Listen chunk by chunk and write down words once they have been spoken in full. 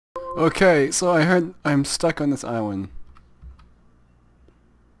Okay, so I heard I'm stuck on this island.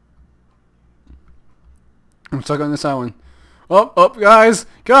 I'm stuck on this island. Oh, oh, guys!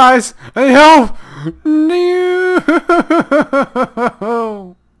 Guys! I need help! No!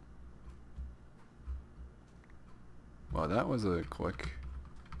 Well, that was a quick...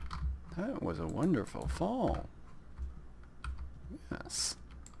 That was a wonderful fall. Yes.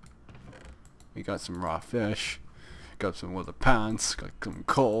 We got some raw fish. Got some leather pants. Got some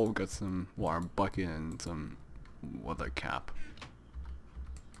coal. Got some water bucket and some leather cap.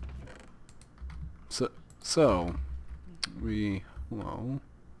 So we will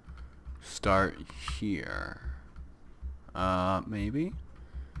start here. Maybe?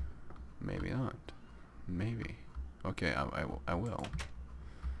 Maybe not. Maybe. Okay, I will.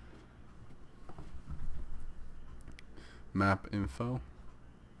 Map info.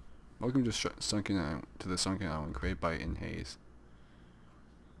 Welcome to Sunken Island, to the Sunken Island created by Haze.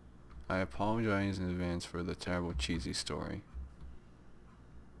 I apologize in advance for the terrible cheesy story.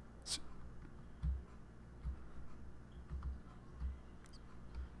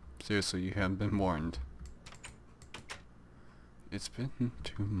 Seriously, you have been warned. It's been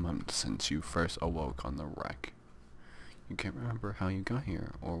 2 months since you first awoke on the wreck. You can't remember how you got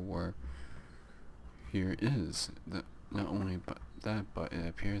here or where here is. Not only that, but it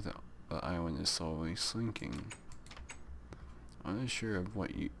appears that the island is slowly sinking. Unsure of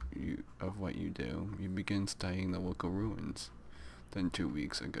what you do, you begin studying the local ruins. Then 2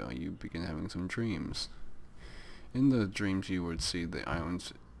 weeks ago, you begin having some dreams. In the dreams, you would see the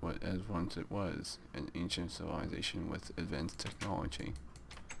islands as once it was, an ancient civilization with advanced technology.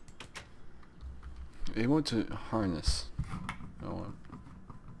 Able to harness.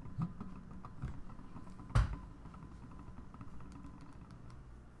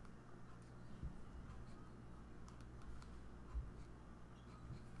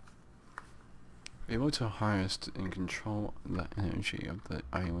 Able to harness and control the energy of the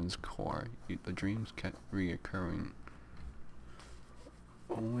island's core, the dreams kept reoccurring.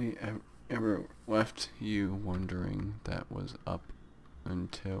 Only ever left you wondering that was up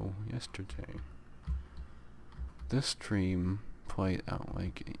until yesterday. This dream played out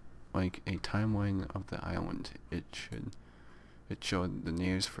like a timeline of the island. It showed the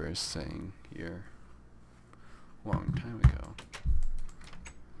natives first saying here a long time ago.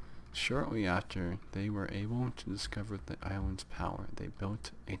 Shortly after they were able to discover the island's power, they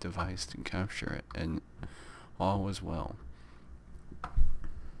built a device to capture it, and all was well.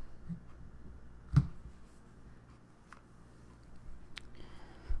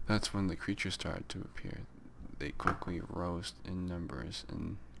 That's when the creatures started to appear. They quickly rose in numbers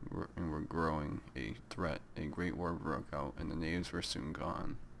and were growing a threat. A great war broke out, and the natives were soon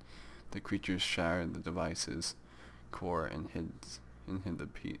gone. The creatures shattered the device's core and hid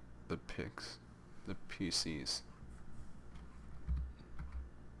the PCs.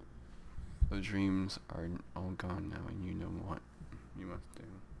 The dreams are all gone now, and you know what you must do.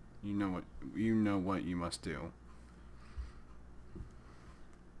 You know what you must do.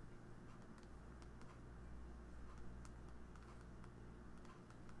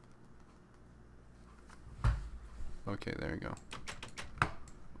 Okay, there we go. I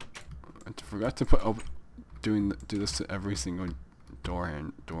forgot to put do this to every single door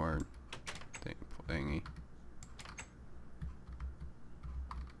thingy.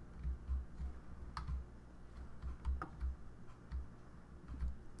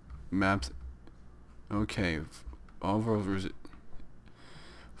 Maps. Okay. Overall,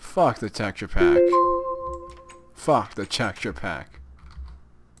 fuck the texture pack. Fuck the texture pack.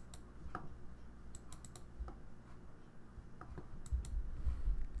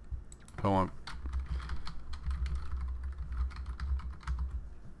 Hold on.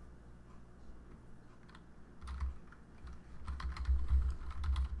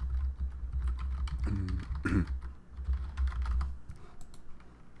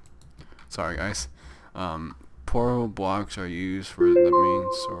 Sorry guys. Portal blocks are used for the main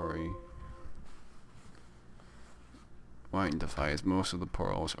story. Light defies. Most of the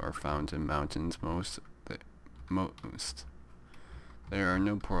portals are found in mountains. Most. There are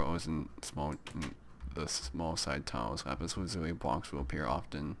no portals in the small side tiles. Absolutely, blocks will appear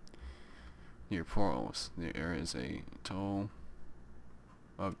often near portals. There is a total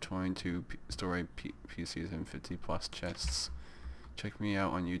of 22 story PCs and 50 plus chests. Check me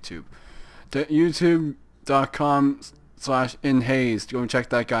out on YouTube. YouTube.com/inhaze. Go and check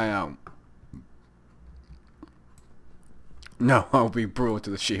that guy out. No, I'll be brutal to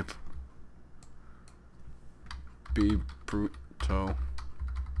the sheep. Be brutal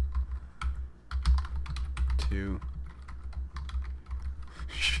to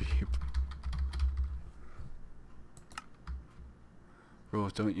sheep.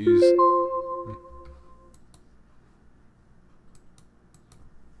 Rules, don't use...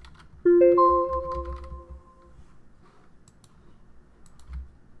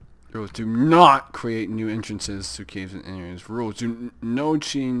 Rules, do not create new entrances to caves and areas. Rules, do no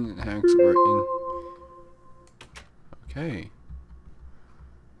cheating, hacks, or in... Okay.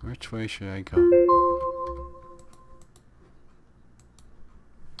 Which way should I go?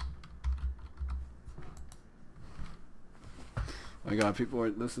 My god, people are...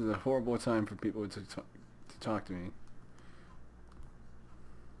 This is a horrible time for people to talk to me.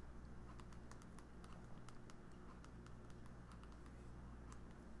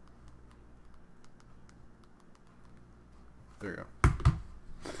 There you go.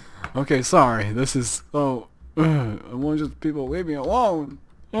 Okay, sorry. This is... Oh... I want just people leave me alone.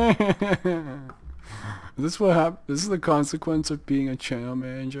 This what happened? This is the consequence of being a channel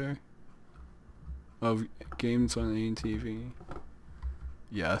manager of games on AMC.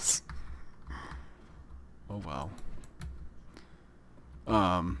 Yes. Oh wow.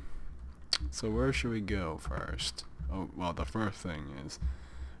 So where should we go first? Oh well, the first thing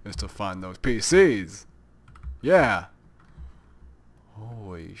is to find those PCs. Yeah.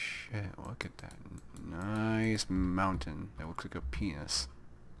 Holy shit! Look at that nice mountain. That looks like a penis.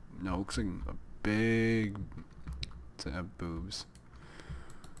 No, it looks like a big set of boobs.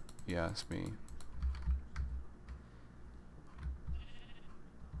 Yeah, it's me.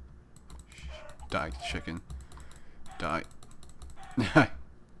 Die, chicken. Die.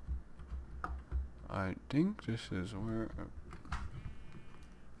 I think this is where...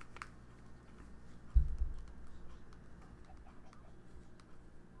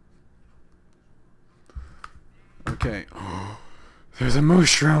 Okay. There's a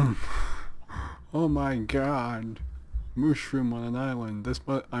mushroom! Oh my god. Mushroom on an island.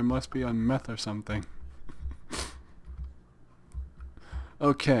 I must be on meth or something.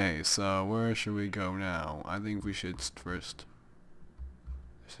 Okay, so where should we go now? I think we should first...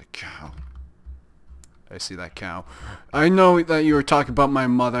 There's a cow. I see that cow. I know that you were talking about my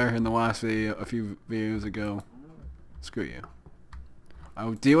mother in the last video, a few videos ago. Screw you.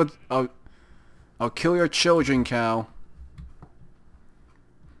 I'll deal with... I'll kill your children, cow.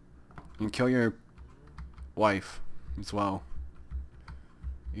 And kill your wife as well.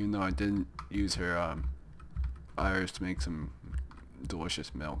 Even though I didn't use her iris to make some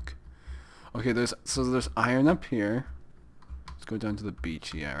delicious milk. Okay, there's iron up here. Let's go down to the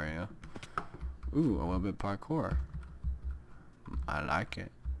beachy area. Ooh, a little bit parkour. I like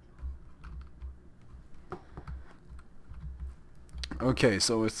it. Okay,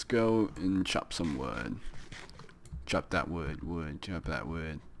 so let's go and chop some wood. Chop that wood, chop that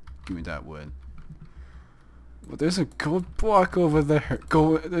wood. Give me that wood. Well, there's a gold block over there.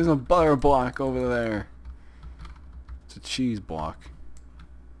 There's a butter block over there. It's a cheese block.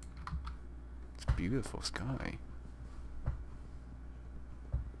 It's a beautiful sky.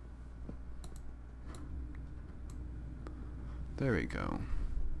 There we go.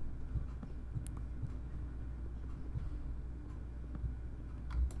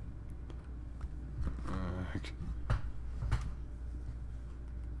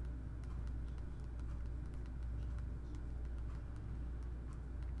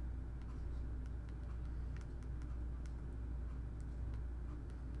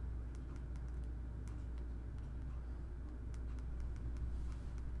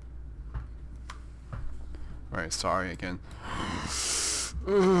 Alright, sorry again.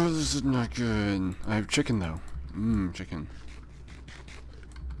 Oh, this is not good. I have chicken though. Chicken.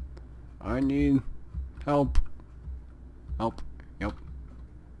 I need help. Help. Yep.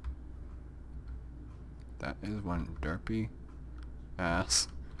 That is one derpy ass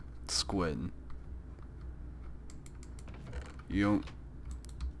squid. You don't...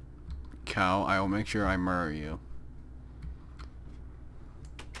 Cow, I will make sure I murder you.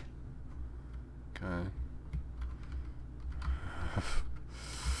 Okay.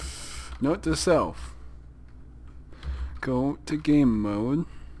 Note to self. Go to game mode.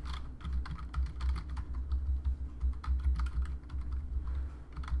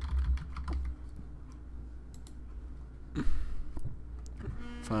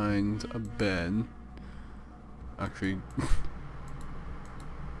 Find a bed. Actually,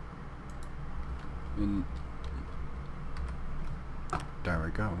 and there we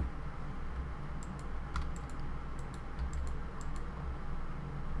go.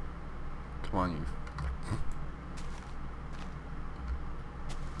 Come on, you.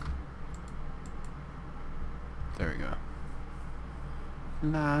 There we go.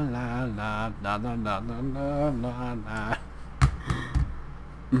 La la la la la la la la la.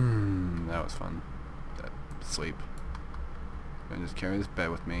 That was fun. That sleep. gonna just carry this bed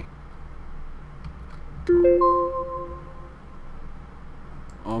with me.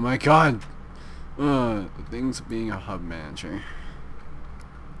 Oh my god! The things of being a hub manager.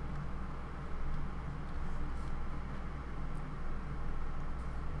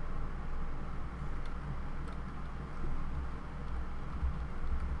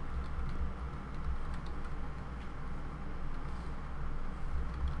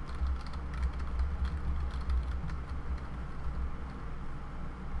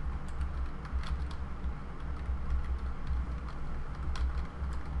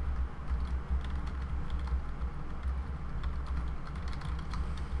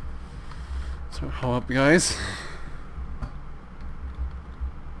 So, how up, guys?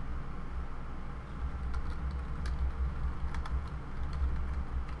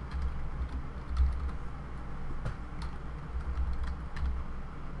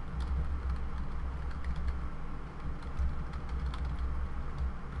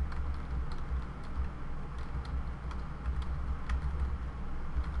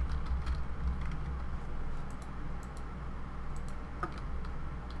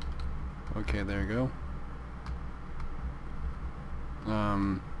 Okay, there you go.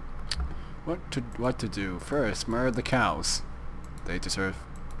 What to do? First, murder the cows. They deserve.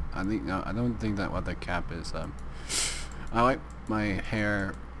 I think no. I don't think that what the cap is. I like my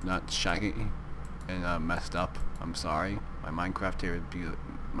hair not shaggy and messed up. I'm sorry. My Minecraft hair is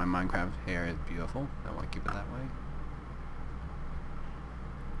My Minecraft hair is beautiful. I want to keep it that way.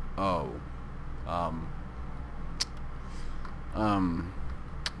 Oh.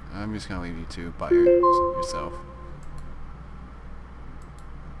 I'm just gonna leave you two by yourself.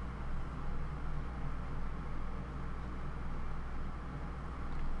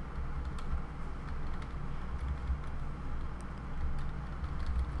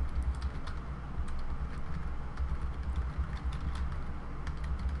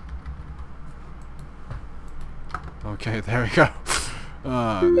 Okay, there we go.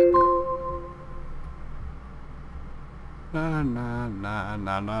 Na na na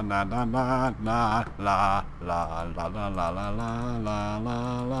na na na na na na la la la la la la la la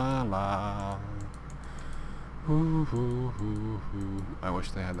la la la. I wish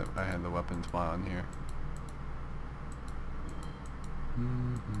I had the weapon spot on here.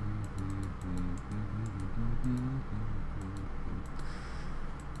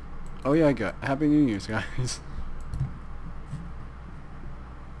 Oh yeah, I got Happy New Year's, guys.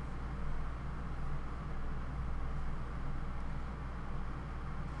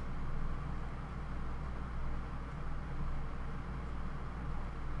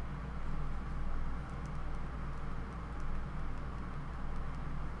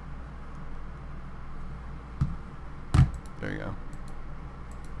 There you go.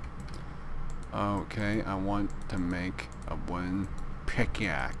 Okay, I want to make a wooden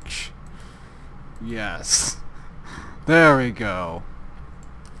pickaxe. Yes. There we go.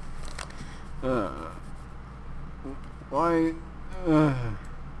 Why?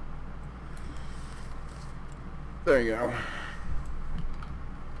 There you go.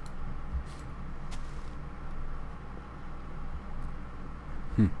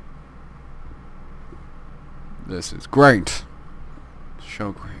 This is great.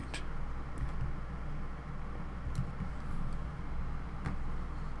 So great.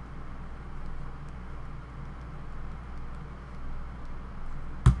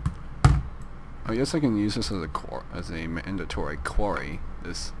 I guess I can use this as a mandatory quarry.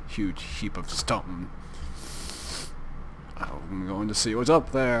 This huge heap of stone. I'm going to see what's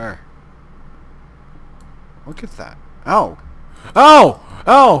up there. Look at that. Ow! Ow!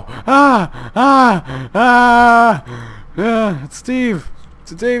 Ow! Ah! Ah! Ah! Yeah, it's Steve.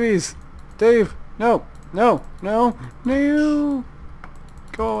 It's Davies. Dave. No. No. No. No.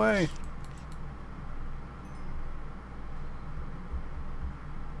 Go away.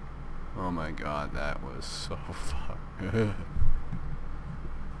 Oh my god, that was so fun.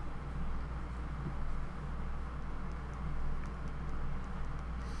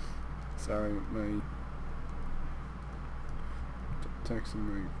 Sorry, my texting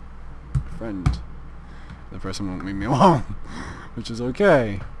my friend. The person won't leave me alone, which is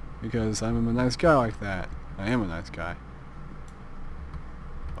okay, because I'm a nice guy like that. I am a nice guy.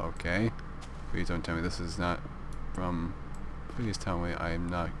 Okay, please don't tell me this is not from. Please tell me I am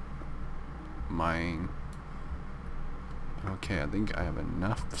not mine. Okay, I think I have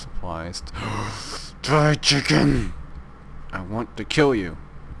enough supplies. Try chicken! I want to kill you.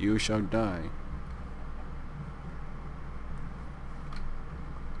 You shall die.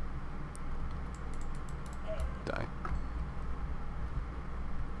 Die.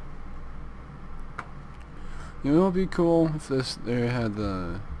 You know, it would be cool if they had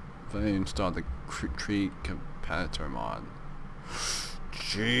if I installed the tree competitor mod.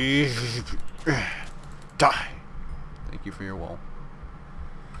 Jeez. Die. Thank you for your wool.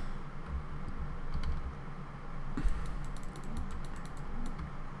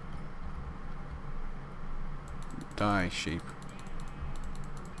 Die, sheep.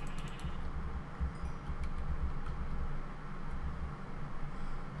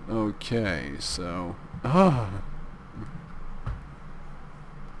 Okay, so...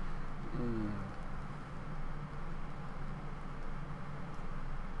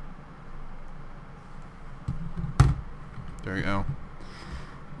 There you go.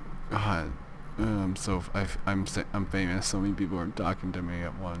 God, I'm famous. So many people are talking to me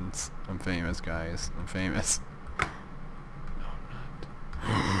at once. I'm famous, guys. I'm famous. No, I'm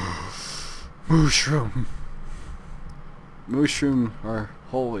not. Mushroom. Mushrooms are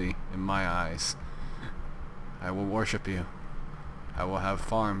holy in my eyes. I will worship you. I will have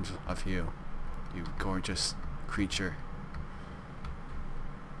farms of you, you gorgeous creature.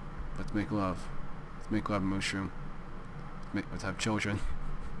 Let's make love. Let's make love, mushroom. Let's have children.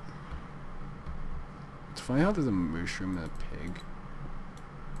 It's funny how there's a mushroom and a pig.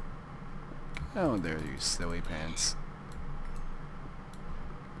 Oh, there, you silly pants.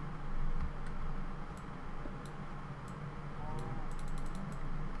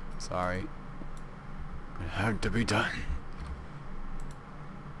 Sorry. It had to be done.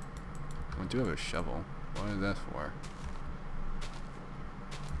 I do have a shovel. What is that for?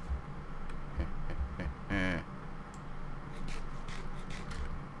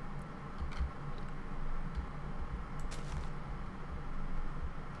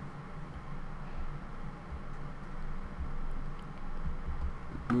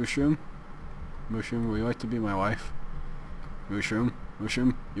 Mushroom? Mushroom, would you like to be my wife? Mushroom?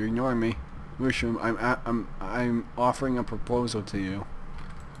 Mushroom, you're ignoring me. Mushroom, I'm offering a proposal to you.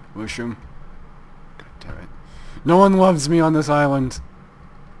 Mushroom. God damn it. No one loves me on this island.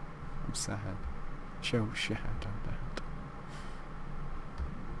 I'm sad. So sad on that.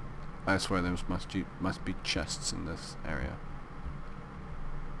 I swear there must be chests in this area.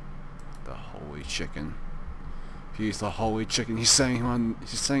 The holy chicken. He's the holy chicken. He's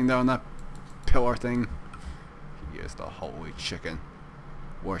sitting there on that pillar thing. He is the holy chicken.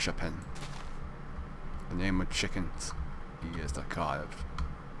 Worship him. The name of chickens. He is the god of...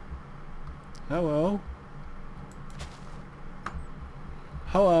 Hello.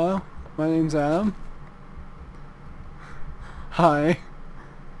 Hello. My name's Adam. Hi.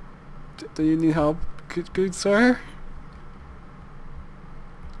 Do you need help, good sir?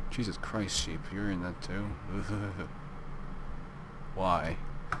 Jesus Christ, sheep. You're in that too? Why?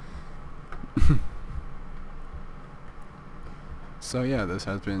 So yeah, this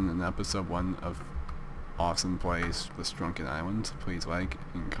has been an episode 1 of Awesome Plays the Sunken Island. Please like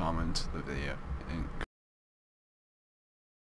and comment the video. And